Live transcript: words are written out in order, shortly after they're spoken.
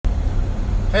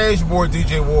Hey, it's your boy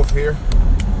DJ Wolf here.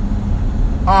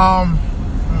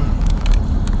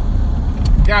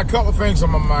 Got a couple things on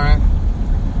my mind.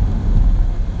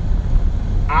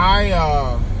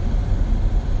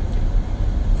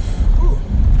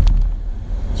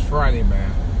 It's Friday,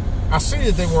 man. I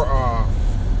see that they were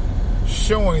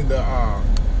showing the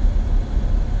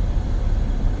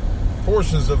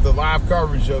portions of the live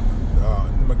coverage of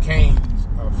McCain's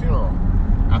funeral.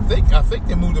 I think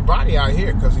they moved the body out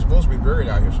here because he's supposed to be buried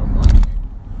out here somewhere.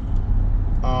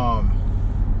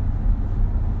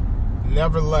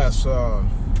 Nevertheless, I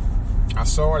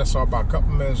saw it. I saw about a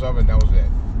couple minutes of it, and that was it.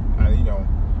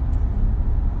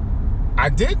 I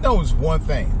did notice one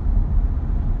thing.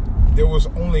 There was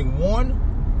only one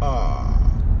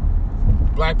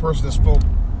black person that spoke.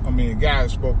 A guy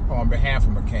that spoke on behalf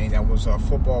of McCain. That was a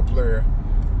football player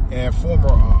and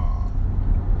former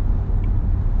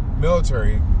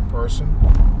military person,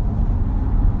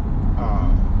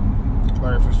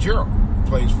 Larry Fitzgerald, who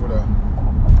plays for the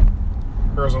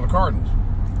Arizona Cardinals.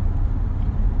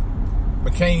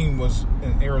 McCain was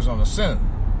in Arizona Senate.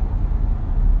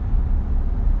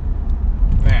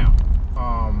 Now,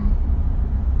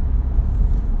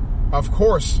 of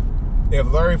course, if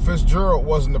Larry Fitzgerald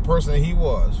wasn't the person that he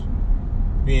was,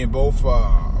 being both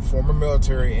a former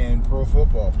military and pro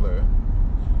football player,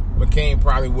 McCain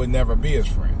probably would never be his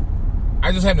friend.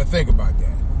 I just had to think about that.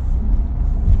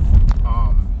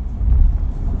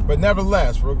 But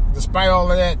nevertheless, despite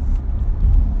all of that,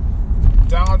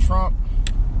 Donald Trump,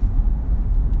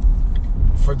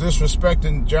 for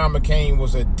disrespecting John McCain,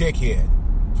 was a dickhead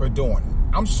for doing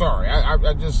it. I'm sorry.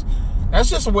 I just,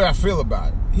 that's just the way I feel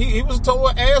about it. He was a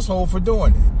total asshole for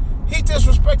doing it. He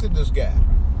disrespected this guy,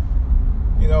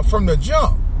 from the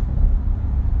jump.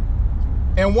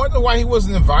 And wonder why he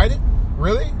wasn't invited.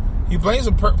 Really? He blames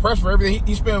the press for everything.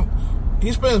 He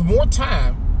spends more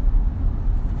time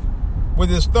with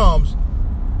his thumbs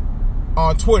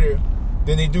on Twitter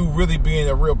than he do really being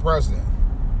a real president.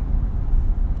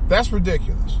 That's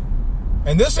ridiculous.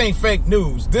 And this ain't fake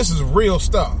news. This is real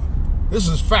stuff. This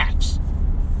is facts.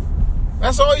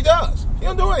 That's all he does. He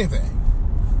don't do anything.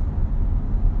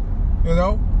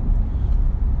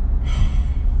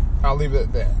 I'll leave it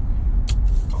at that.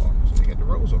 Oh, so they got the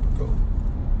roads open. Cool.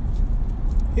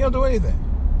 He don't do anything.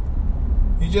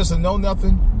 He's just a know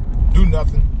nothing, do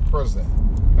nothing president.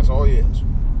 That's all he is.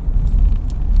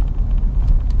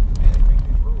 Man, they make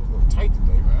these roads a little tight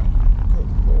today, man. Good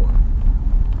Lord.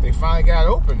 They finally got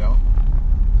open, though.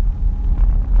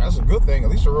 That's a good thing. At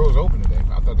least the road's open today.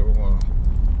 I thought they were going to...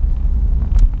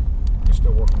 They're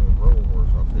still working with the road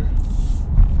works up here.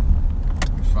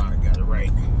 They finally got it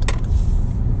right.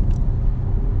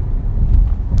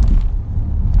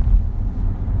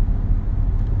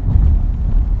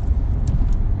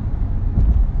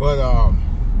 But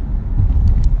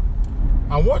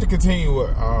I want to continue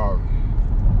with, I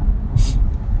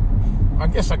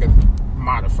guess I could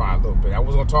modify a little bit. I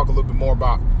was going to talk a little bit more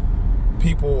about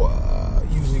people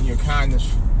using your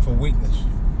kindness for weakness.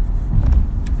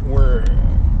 Where,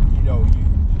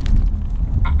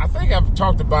 I think I've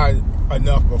talked about it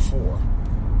enough before.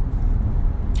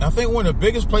 I think one of the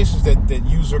biggest places that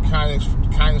use their kindness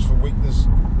for weakness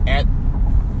at,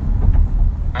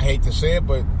 I hate to say it,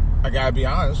 but I gotta be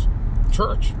honest,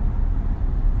 church.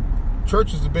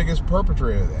 Church is the biggest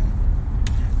perpetrator of that.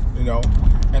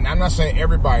 And I'm not saying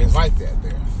everybody's like that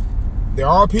there. There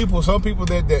are people, some people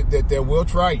that will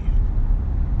try you.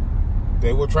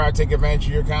 They will try to take advantage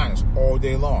of your kindness all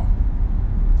day long.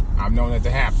 I've known that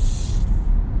to happen.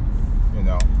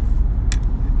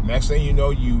 Next thing you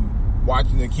know, you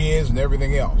watching the kids and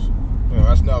everything else.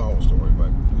 That's another whole story,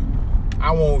 but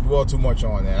I won't dwell too much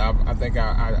on that. I think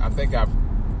I've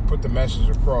put the message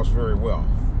across very well.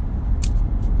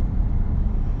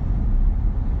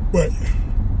 But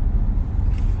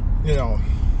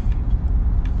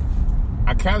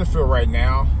I kind of feel right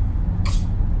now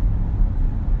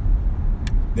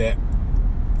that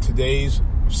today's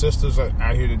sisters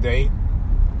out here today,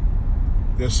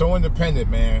 they're so independent,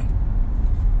 man.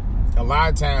 A lot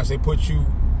of times they put you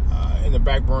in the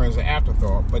back burner as an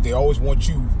afterthought, but they always want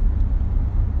you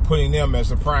putting them as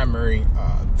the primary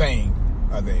thing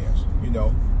of theirs,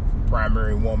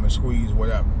 primary woman, squeeze,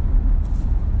 whatever,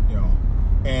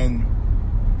 and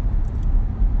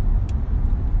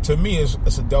to me,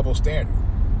 it's a double standard.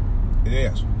 It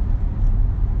is.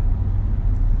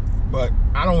 But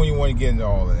I don't even want to get into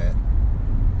all of that.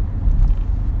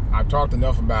 I've talked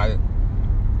enough about it.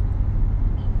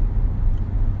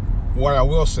 What I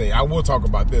will say, I will talk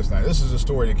about this now. This is a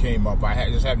story that came up.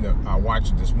 I just happened to watch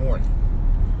it this morning.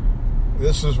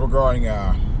 This is regarding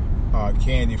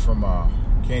Kandi from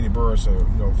Kandi Burruss,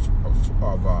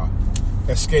 of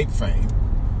Escape fame,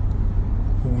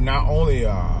 who not only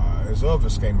is of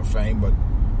Escape fame, but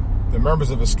the members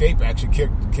of Escape actually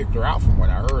kicked her out, from what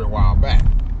I heard a while back.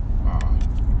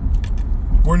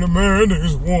 When the man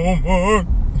is woman.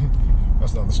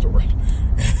 That's another story.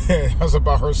 That's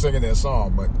about her singing that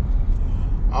song. But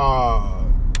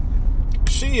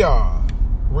she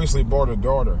recently bought her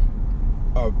daughter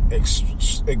a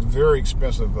very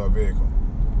expensive vehicle.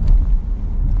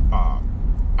 I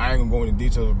ain't gonna go into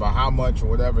details about how much or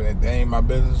whatever. That ain't my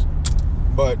business.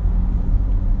 But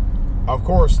of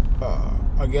course,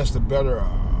 against the better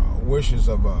wishes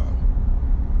of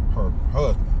her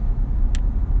husband.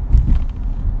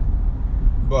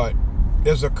 But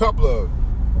there's a couple of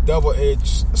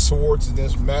double-edged swords in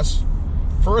this mess.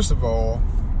 First of all,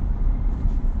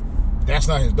 that's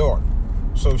not his daughter.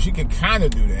 So she can kind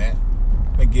of do that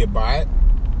and get by it,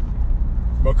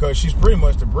 because she's pretty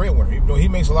much the breadwinner. Even though he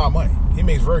makes a lot of money. He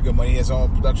makes very good money. He has his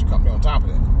own production company on top of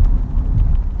that.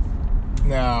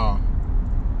 Now,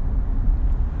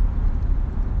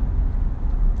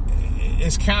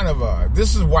 it's kind of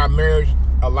this is why marriage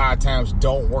a lot of times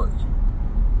don't work.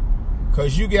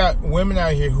 Because you got women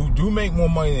out here who do make more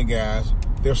money than guys.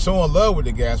 They're so in love with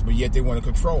the guys, but yet they want to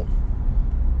control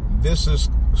them. This is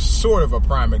sort of a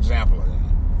prime example of that.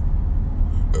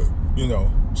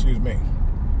 Excuse me.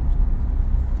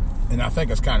 And I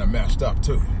think it's kind of messed up,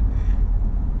 too.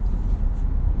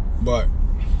 But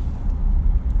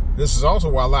this is also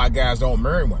why a lot of guys don't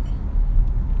marry women.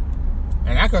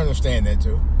 And I can understand that,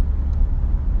 too.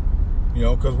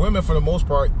 Because women, for the most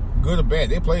part, good or bad,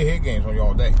 they play head games on you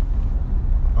all day.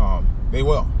 They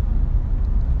will.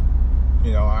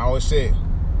 I always say,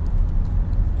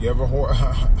 you ever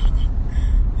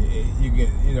you get,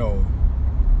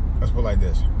 let's put it like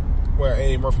this. Where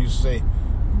Eddie Murphy used to say,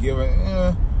 give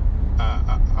a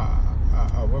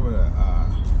woman a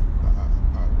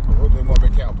rotating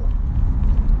woman cowboy.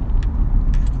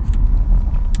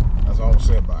 That's all I'm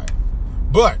saying about it.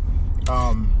 But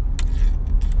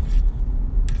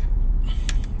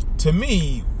to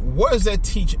me, what does that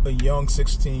teach a young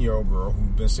 16-year-old girl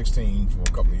who's been 16 for a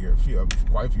couple of years,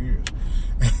 quite a few years?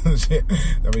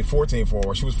 14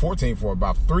 for, she was 14 for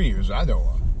about 3 years. I know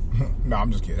her. No,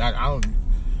 I'm just kidding. I don't.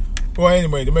 Well,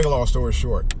 anyway, to make a long story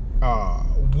short,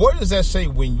 what does that say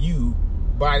when you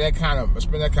spend that kind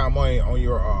of money on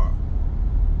your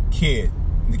kid,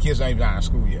 and the kid's not even out of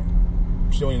school yet?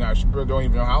 She don't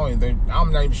even know how.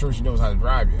 I'm not even sure she knows how to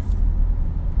drive yet.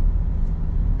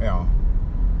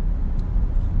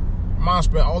 Mom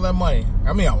spent all that money,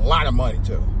 a lot of money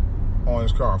too, on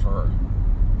this car for her.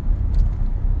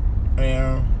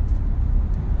 And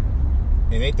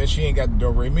it ain't that she ain't got the do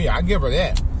re mi. I give her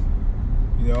that.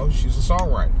 She's a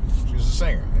songwriter. She's a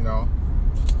singer,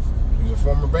 She's a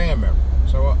former band member.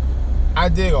 So I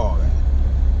dig all that.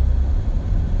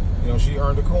 She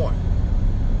earned a coin.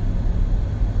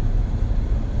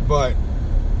 But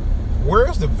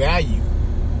where's the value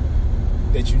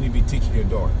that you need to be teaching your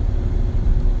daughter?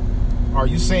 Are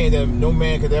you saying that no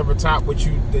man could ever top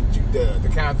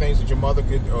the kind of things that your mother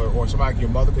could, or somebody your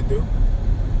mother could do?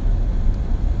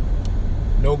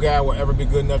 No guy will ever be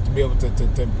good enough to be able to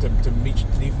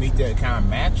meet that kind of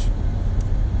match,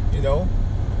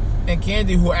 And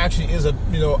Kandi, who actually is a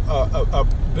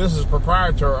business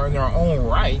proprietor in her own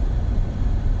right,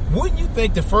 wouldn't you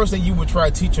think the first thing you would try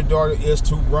to teach your daughter is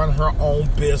to run her own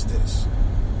business?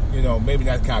 Maybe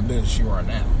not the kind of business she runs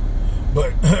now,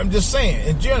 but I'm just saying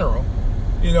in general.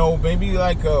 Maybe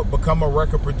become a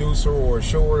record producer, or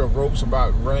show her the ropes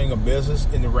about running a business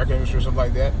in the record industry or something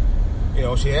like that.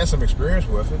 She has some experience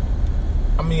with it.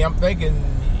 I'm thinking,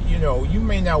 you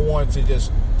may not want to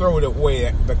just throw it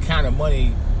away, the kind of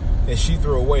money that she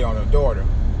threw away on her daughter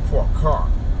for a car,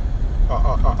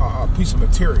 a piece of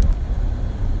material.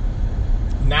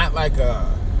 Not like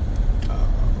a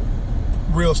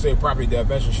real estate property that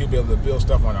eventually she'll be able to build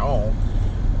stuff on her own.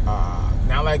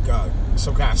 Not like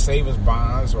some kind of savings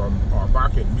bonds or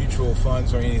market mutual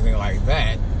funds or anything like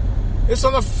that. It's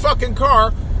on a fucking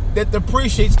car that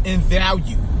depreciates in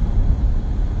value.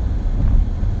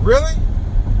 Really?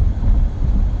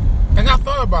 And I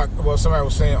thought about what somebody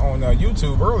was saying on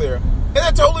YouTube earlier, and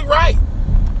they're totally right.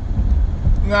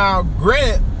 Now,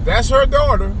 granted, that's her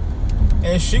daughter,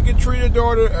 and she can treat her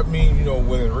daughter,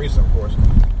 within reason, of course,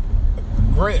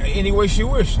 great any way she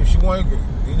wishes. If she wanted,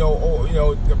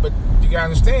 but you gotta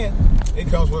understand, it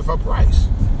comes with a price,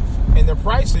 and the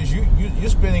price is you're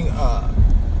spending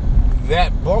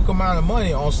that bulk amount of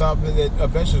money on something that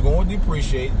eventually is going to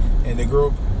depreciate, and the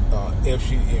girl,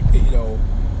 if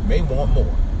may want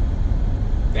more.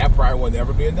 That probably will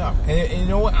never be enough. And you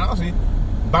know what? Honestly,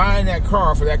 buying that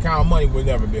car for that kind of money would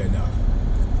never be enough.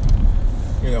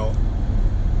 You know,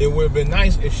 it would have been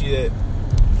nice if she had,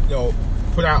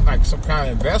 put out like some kind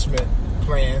of investment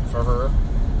plan for her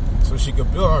so she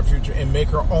could build her future and make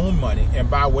her own money and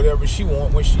buy whatever she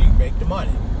wants when she make the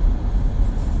money.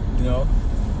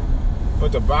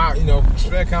 But to buy,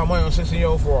 spend that kind of money on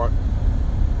 16-year-old for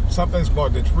something that's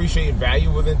going to depreciate in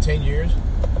value within 10 years,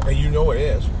 and it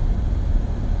is.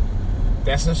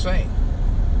 That's insane.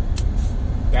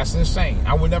 That's insane.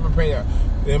 I would never pay that.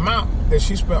 The amount that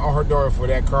she spent on her daughter for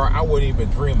that car, I wouldn't even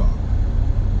dream of.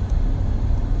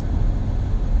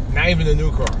 Not even a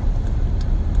new car.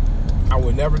 I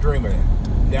would never dream of that.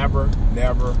 Never,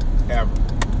 never, ever.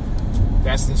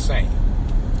 That's insane.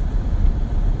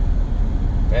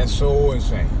 That's so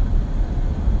insane.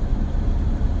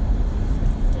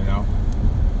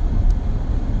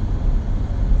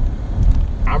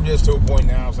 I'm just to a point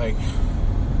now, it's like,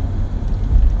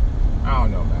 I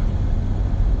don't know, man.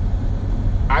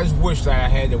 I just wish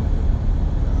that I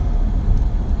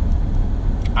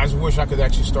just wish I could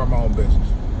actually start my own business.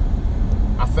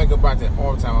 I think about that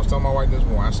all the time. I was telling my wife this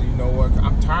morning. I said, you know what?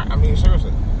 I'm tired. I mean,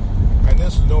 seriously. And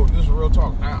this is real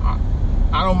talk. I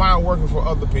don't mind working for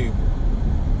other people,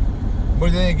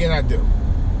 but then again, I do.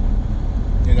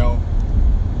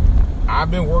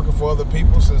 I've been working for other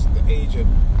people since the age of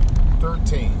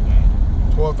 13,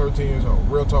 man. 12, 13 years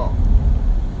old. Real talk.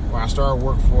 When I started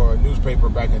working for a newspaper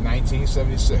back in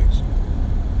 1976.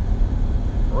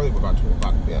 Really about 12.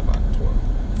 About 12. Yeah,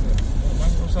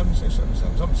 1976,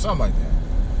 77, something like that.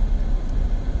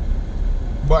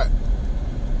 But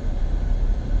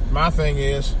my thing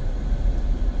is,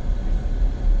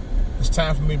 it's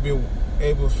time for me to be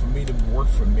able to work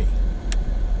for me.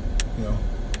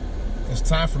 It's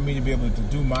time for me to be able to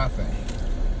do my thing.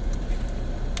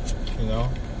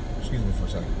 Excuse me for a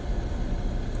second.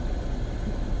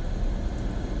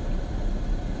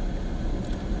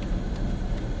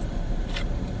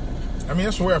 I mean,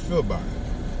 that's the way I feel about it.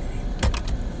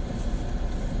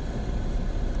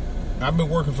 I've been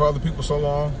working for other people so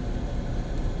long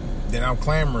that I'm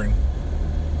clamoring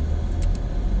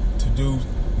to do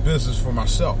business for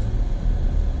myself.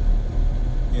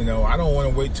 I don't want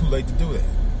to wait too late to do that.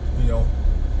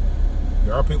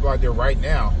 There are people out there right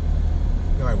now,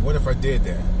 they're like, what if I did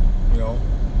that?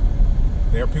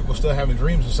 There are people still having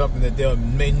dreams of something that they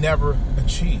may never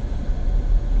achieve.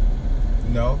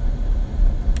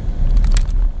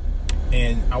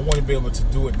 And I want to be able to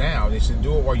do it now. They said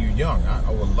do it while you're young.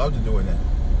 I would love to do it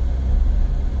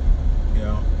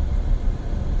now.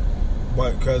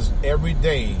 But because every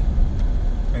day,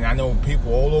 and I know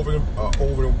people all over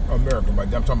America,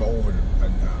 but I'm talking about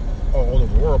all over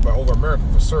the world, but over America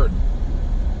for certain.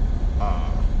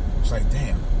 It's like,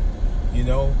 damn,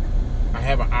 I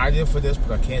have an idea for this,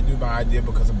 but I can't do my idea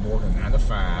because I'm working 9 to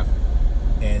 5.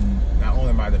 And not only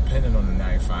am I dependent on the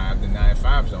 9 to 5, the 9 to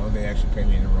 5 is the only thing that actually pay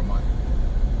me any real money.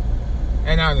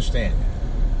 And I understand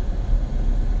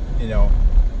that.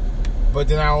 But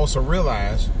then I also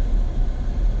realized,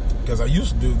 because I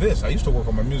used to do this, I used to work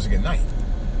on my music at night.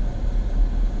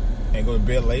 And go to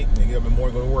bed late, and then get up in the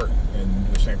morning, go to work, and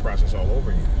do the same process all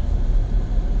over again.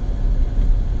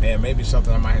 And maybe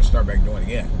something I might have to start back doing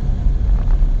again.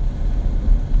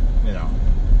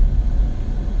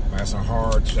 That's a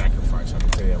hard sacrifice, I can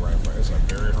tell you that right now. It's a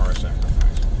very hard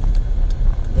sacrifice.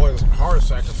 One of the hardest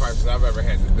sacrifices I've ever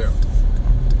had to do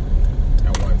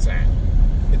at one time.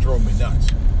 It drove me nuts.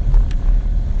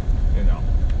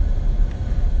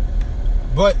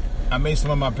 But I made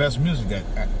some of my best music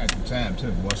at the time,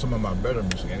 too. Well, some of my better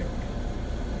music, anyway.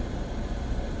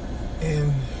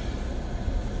 And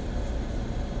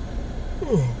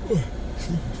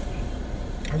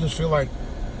I just feel like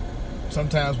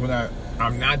sometimes when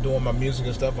I'm not doing my music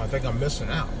and stuff, I think I'm missing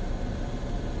out.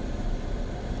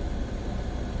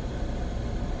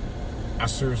 I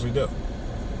seriously do.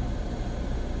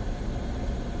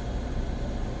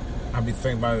 I be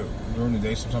thinking about it during the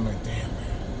day sometimes, like, damn, man.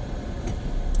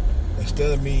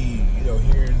 Instead of me,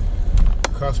 hearing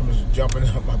customers jumping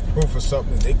up my throat for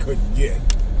something they couldn't get,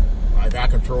 like I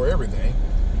control everything,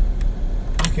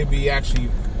 I could be actually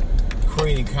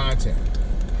creating content.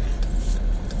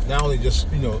 Not only just,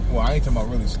 well, I ain't talking about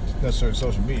really necessarily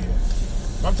social media.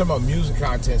 I'm talking about music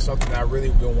content, something I've really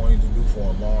been wanting to do for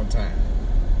a long time.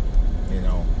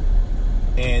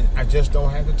 And I just don't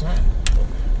have the time.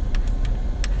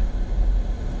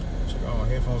 So,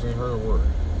 headphones ain't heard a word.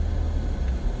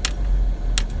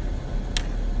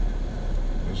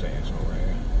 This asshole right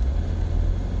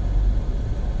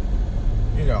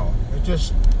here. It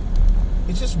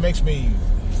just makes me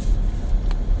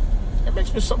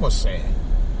somewhat sad.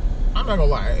 I'm not gonna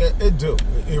lie,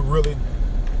 it really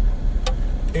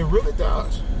It really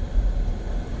does.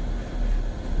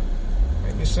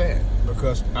 Make me sad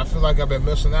because I feel like I've been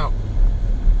missing out,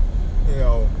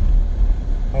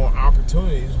 on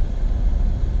opportunities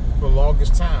for the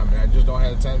longest time, and I just don't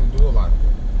have the time to do a lot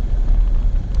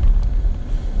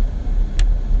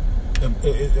of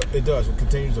it. It does. It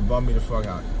continues to bum me the fuck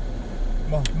out.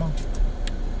 Come on.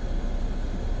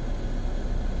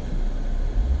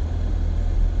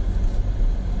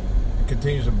 It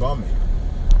continues to bum me.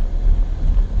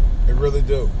 It really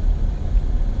do.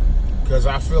 Because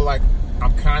I feel like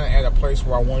I'm kind of at a place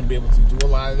where I want to be able to do a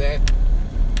lot of that.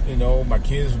 My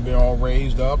kids have been all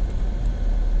raised up.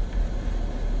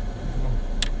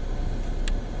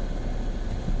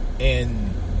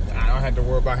 And I don't have to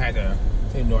worry about having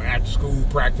to, after school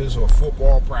practice or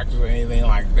football practice or anything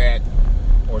like that.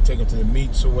 Or take them to the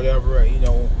meets or whatever,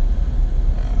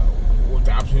 with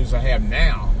the opportunities I have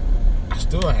now, I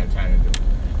still don't have time to do it.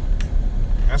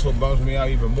 That's what bums me out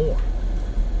even more.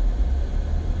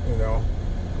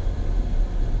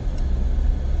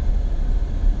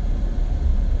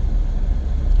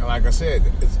 And like I said,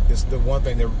 it's the one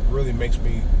thing that really makes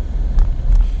me,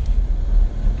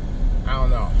 I don't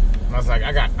know. I was like,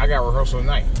 I got rehearsal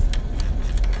tonight.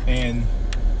 And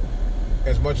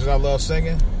as much as I love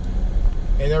singing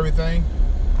and everything,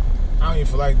 I don't even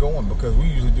feel like going because we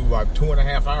usually do like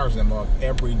 2.5 hours in a month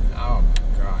every. Oh my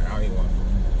God,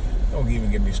 don't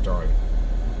even get me started.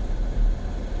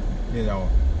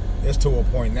 It's to a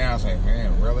point now. It's like,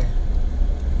 man, really?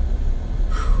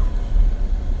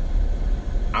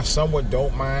 I somewhat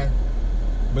don't mind,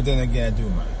 but then again, I do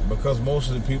mind because most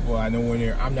of the people I know in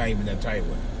there, I'm not even that tight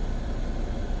with.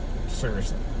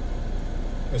 Seriously,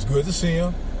 it's good to see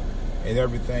them and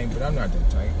everything, but I'm not that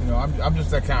tight. I'm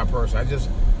just that kind of person. I just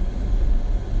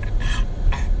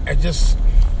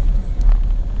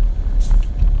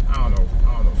I don't know,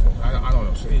 folks. I don't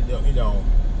know. So,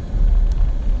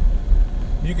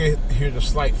 you can hear the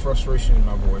slight frustration in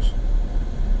my voice.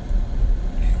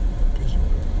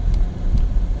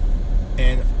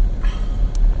 And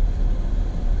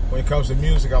when it comes to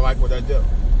music, I like what I do.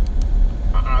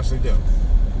 I honestly do.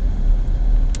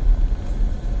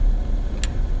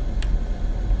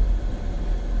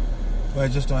 But I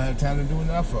just don't have time to do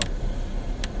enough of it.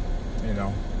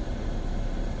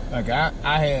 Like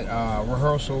I had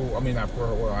rehearsal.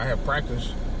 I had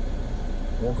practice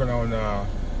working on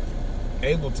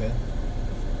Ableton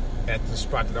at the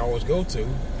spot that I always go to.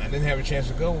 I didn't have a chance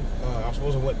to go. I was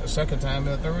supposed to went the second time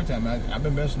and the third time. I've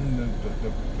been missing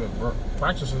the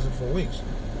practices for weeks.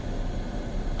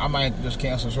 I might just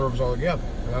cancel service altogether.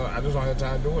 I just don't have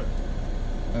time to do it.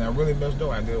 And I really missed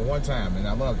doing it. I did it one time and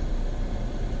I loved it.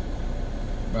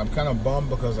 But I'm kind of bummed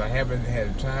because I haven't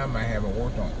had time. I haven't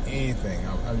worked on anything.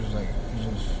 I'm just like,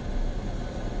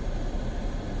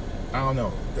 I don't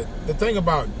know. The thing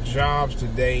about jobs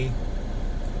today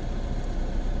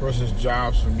versus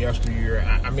jobs from yesteryear,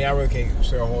 I really can't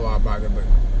say a whole lot about it, but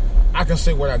I can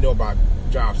say what I know about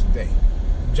jobs today.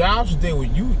 Jobs today,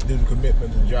 when you do the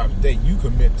commitment to jobs today, you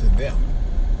commit to them.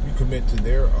 You commit to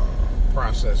their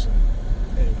process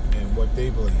and what they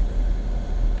believe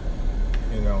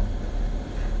in.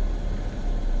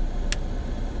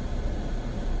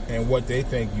 And what they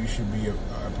think you should be a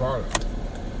part of.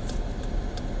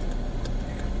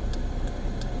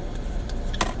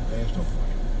 There's no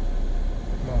point.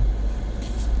 Come on.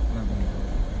 I'm not going to go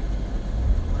that way.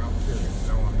 Well, period.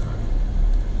 No, I'm not.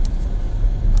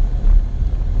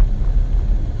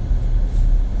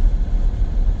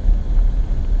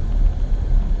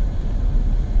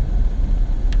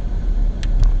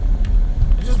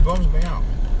 It just bums me out.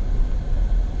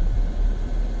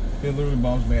 It literally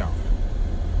bums me out.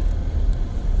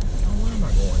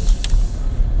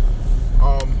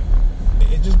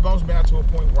 It just bums me out to a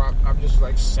point where I'm just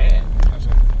like sad. I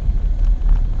said,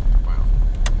 wow,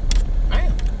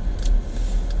 man,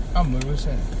 I'm literally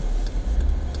sad.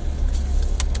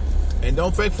 And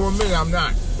don't think for a minute I'm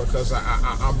not, because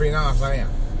I'm being honest, I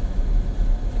am.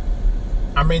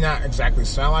 I may not exactly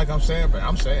sound like I'm sad, but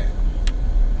I'm sad.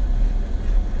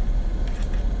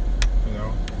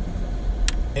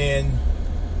 And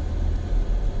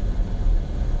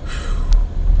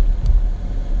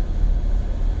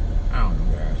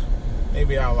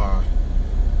maybe I'll,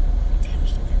 damn,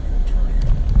 still can't get a turn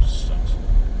here. It sucks.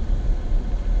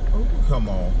 Oh, come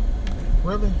on.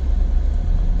 Really?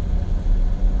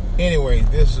 Anyway,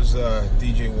 this is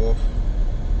DJ Wolf.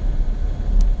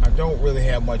 I don't really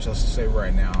have much else to say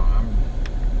right now.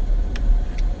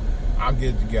 I'll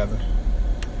get it together.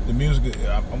 The music,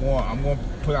 I'm going to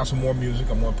put out some more music.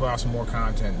 I'm going to put out some more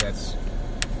content.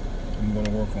 I'm going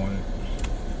to work on it.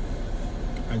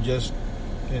 I just,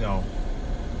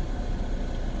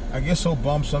 I get so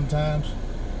bummed sometimes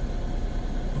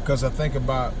because I think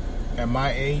about, at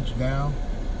my age now,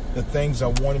 the things I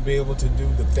want to be able to do,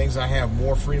 the things I have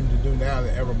more freedom to do now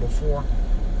than ever before.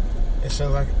 It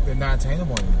seems like they're not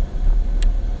attainable anymore.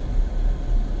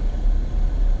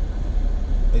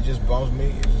 It just bums me.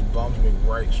 It just bums me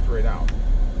right straight out.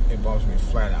 It bums me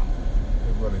flat out.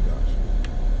 It really does.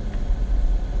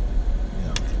 You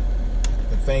know,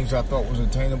 the things I thought was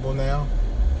attainable now,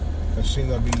 it seems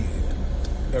to be,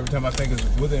 every time I think it's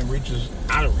within reach, is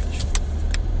out of reach.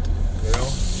 You know?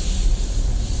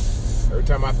 Every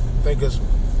time I think it's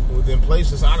within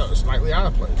place, it's slightly out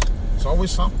of place. It's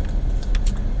always something.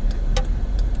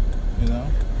 You know?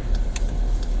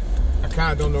 I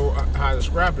kind of don't know how to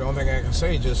describe it. The only thing I can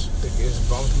say is it just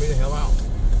bums me the hell out.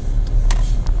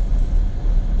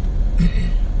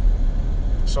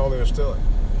 That's all there is to it.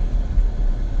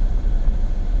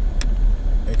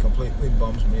 It completely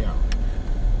bums me out.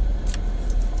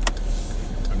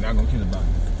 I'm not going to kid about it.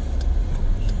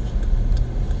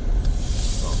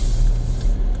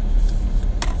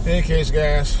 In any case,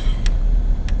 guys,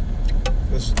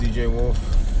 this is DJ Wolf.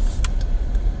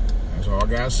 That's all I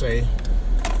got to say.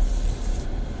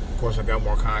 Of course, I got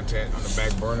more content on the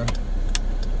back burner.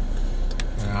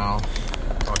 And I'll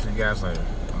talk to you guys later.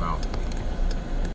 I'm out.